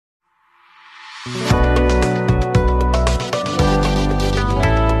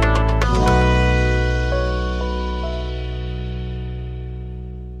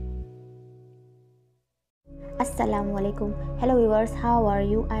Hello viewers, how are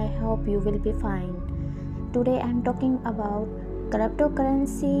you? I hope you will be fine. Today I am talking about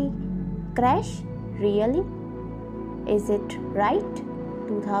cryptocurrency crash. Really? Is it right?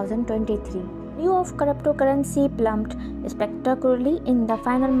 2023. Value of cryptocurrency plumped spectacularly in the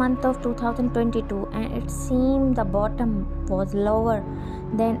final month of 2022, and it seemed the bottom was lower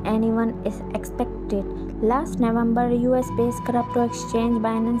than anyone expected. Last November, US-based crypto exchange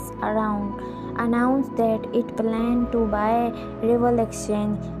Binance announced that it planned to buy rival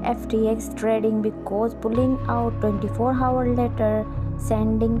exchange FTX Trading because pulling out 24 hours later,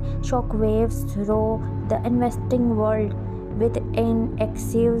 sending shockwaves through the investing world, with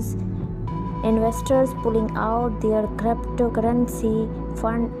inactive investors pulling out their cryptocurrency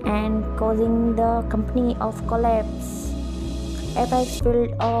fund and causing the company of collapse. Apex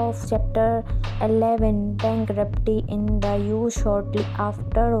filed of Chapter 11 bankruptcy in the US shortly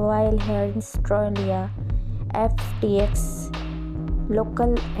after, while here in Australia, FTX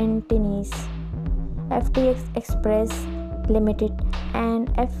local entities FTX Express Limited and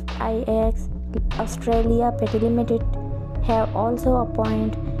FIX Australia Pty Limited have also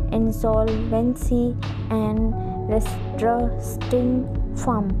appointed insolvency and restructuring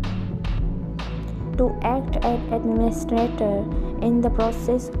firm to act as administrator in the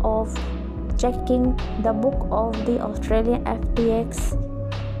process of checking the book of the Australian FTX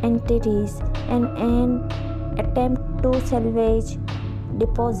entities in an attempt to salvage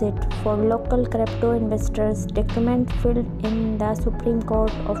deposit for local crypto investors. Document filed in the Supreme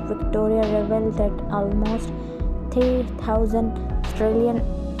Court of Victoria revealed that almost 3,000 Australian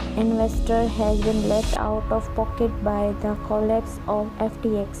investors has been left out of pocket by the collapse of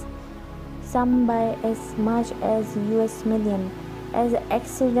FTX, some by as much as US million. As the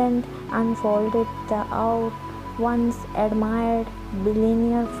accident unfolded, the once admired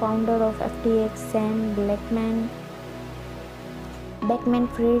billionaire founder of FTX, Sam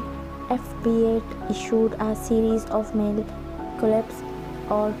Bankman-Fried, FB8, issued a series of mail collapse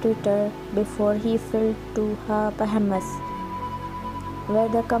or Twitter before he fled to Bahamas, where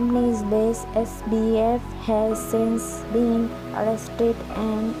the company is based. SBF has since been arrested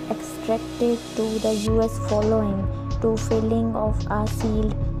and extradited to the US following to filing of a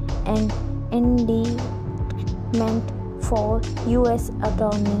sealed and indictment for US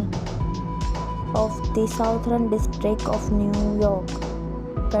Attorney of the Southern District of New York.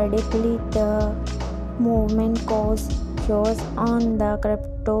 Predictably, the movement caused chaos on the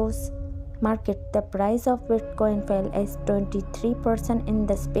cryptos market. The price of Bitcoin fell as 23% in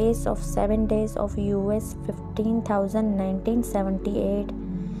the space of 7 days of US $15,978.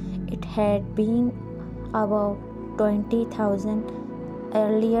 It had been above 20,000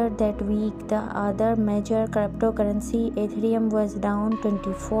 earlier that week. The other major cryptocurrency, Ethereum, was down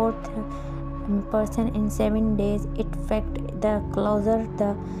 24% in 7 days. In fact, the closer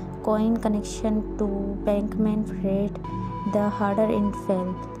the coin connection to Bankman-Fried, the harder it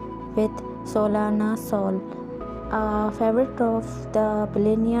fell, with Solana Sol, a favorite of the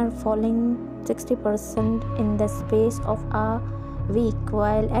billionaire, falling 60% in the space of a week,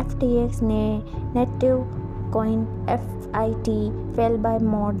 while FTX native coin FIT fell by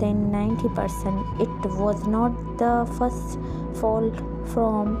more than 90%. It was not the first fall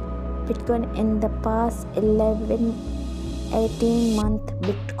from Bitcoin in the past 18 months.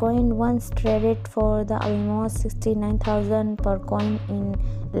 Bitcoin once traded for the almost 69,000 per coin in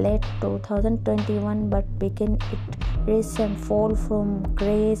late 2021, but began its recent fall from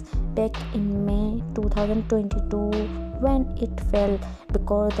grace back in May 2022, when it fell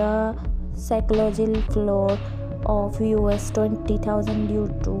because the psychological floor of US 20,000 due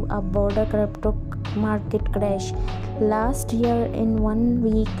to a broader crypto market crash. Last year, in 1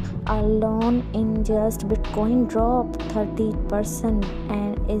 week alone, in just Bitcoin dropped 30%,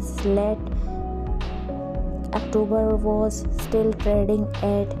 and its late October was still trading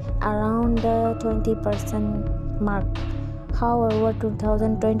at around the 20% mark. However,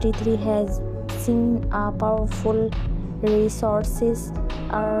 2023 has seen a powerful resources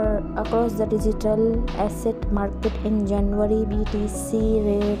across the digital asset market. In January, BTC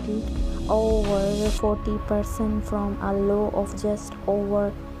rallied over 40% from a low of just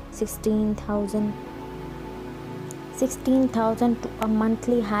over 16,000 to a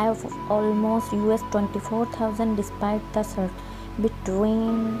monthly high of almost US 24,000. Despite the surge,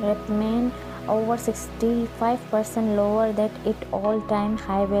 Bitcoin remained over 65% lower than its all-time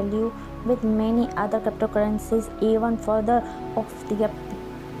high value, with many other cryptocurrencies even further off the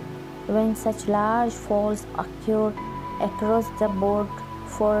when such large falls occur across the board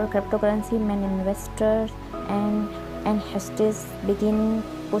for cryptocurrency, many investors and analysts begin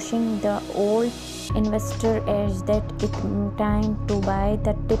pushing the old investor edge that it's time to buy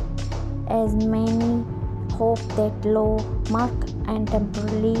the dip, as many hope that low mark and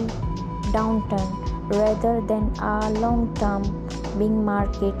temporary downturn rather than a long-term being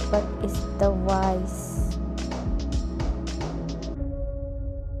market, but is the wise.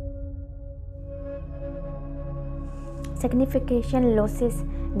 Significant losses.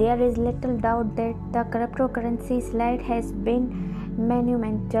 There is little doubt that the cryptocurrency slide has been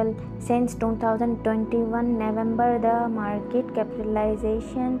monumental. Since 2021 November, the market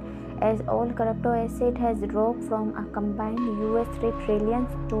capitalization as all crypto asset has dropped from a combined $3 trillion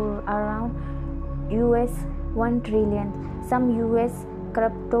to around $1 trillion. Some US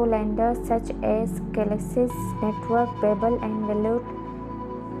crypto lenders such as Galaxy Network, Pebble and Volute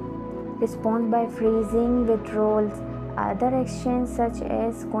respond by freezing withdrawals. Other exchanges such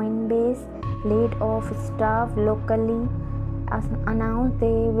as Coinbase laid off staff locally, announced they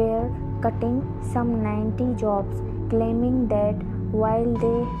were cutting some 90 jobs, claiming that while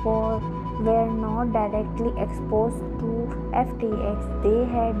they were not directly exposed to FTX, they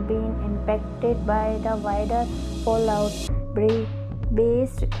had been impacted by the wider fallout.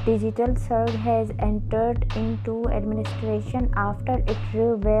 Based Digital Surge has entered into administration after it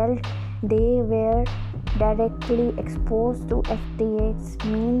revealed they were directly exposed to FTX.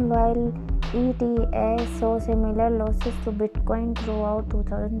 Meanwhile, ETH saw similar losses to Bitcoin throughout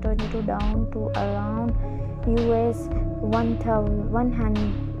 2022, down to around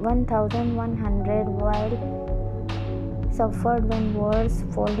 $1,100, while suffered when worse,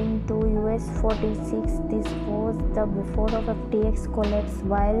 falling to $46. This was the before of FTX collapse.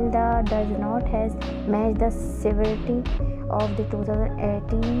 While the does not has matched the severity of the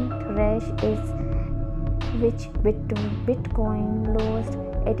 2018 crash, which Bitcoin lost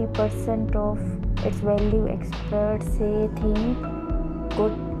 80% of its value. Experts say things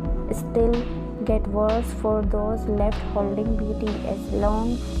could still get worse for those left holding BTC,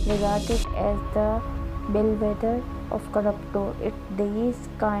 long regarded as the bellwether of crypto. These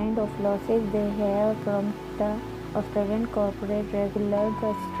kind of losses they have from the Australian corporate regulator, the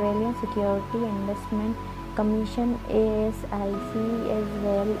Australian Security Investment Commission ASIC, as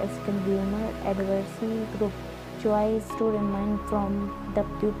well as consumer advocacy group choice to remain from the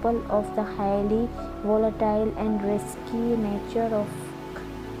pupil of the highly volatile and risky nature of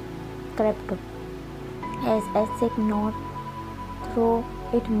crypto. As ASIC not throw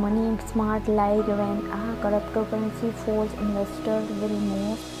it money smart, like when a cryptocurrency falls, investors will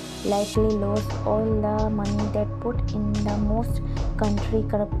most likely lose all the money that put in. The most country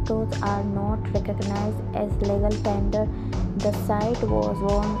cryptos are not recognized as legal tender. The site was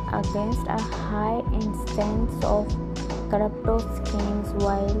warned against a high instance of crypto schemes,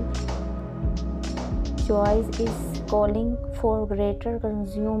 while Choice is calling for greater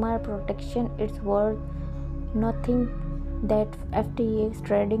consumer protection. It's worth nothing that FTX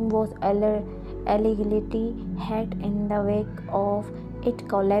trading was illegally hacked in the wake of its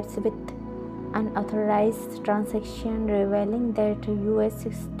collapse, with unauthorized transaction revealing that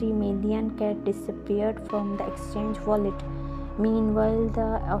 $60 million had disappeared from the exchange wallet. Meanwhile,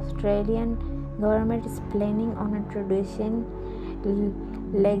 the Australian government is planning on introducing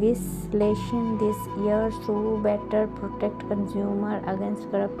legislation this year to better protect consumers against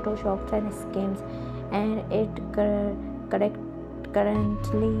crypto shocks and scams, and it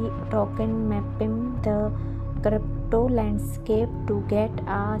currently token mapping the crypto landscape to get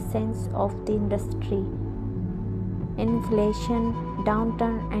a sense of the industry. Inflation,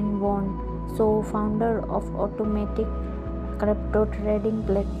 downturn and bond. So founder of automatic crypto trading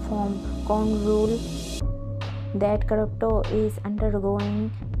platform Conrule that crypto is undergoing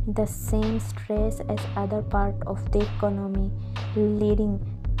the same stress as other part of the economy, leading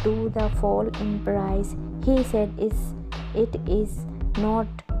to the fall in price. He said it is not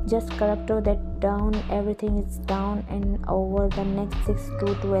just crypto that down, everything is down, and over the next 6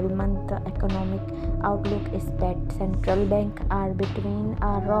 to 12 months the economic outlook is that central banks are between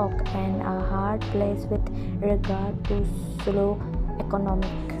a rock and a hard place with regard to slow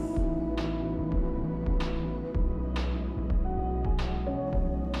economic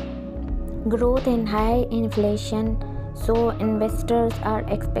growth and high inflation. So investors are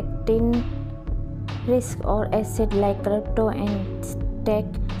expecting risk or asset like crypto and tech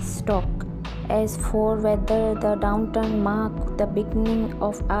stock. As for whether the downturn marks the beginning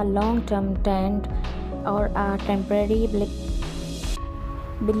of a long-term trend or a temporary blip,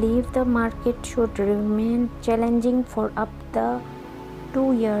 believe the market should remain challenging for up the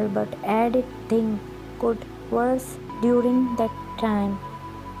 2 years, but added things could worse during that time.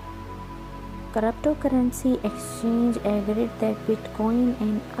 Cryptocurrency exchange agreed that Bitcoin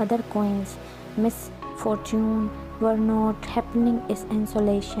and other coins' misfortune were not happening in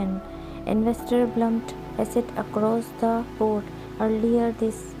isolation. Investors plumped assets across the board earlier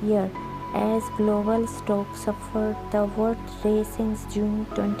this year as global stocks suffered the worst rise since June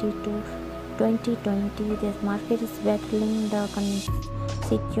 2020. This market is battling the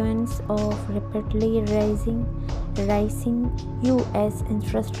consequence of rapidly rising US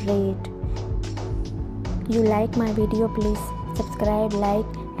interest rate. You like my video, please subscribe, like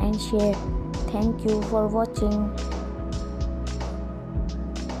and share. Thank you for watching.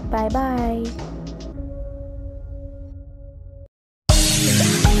 Bye bye.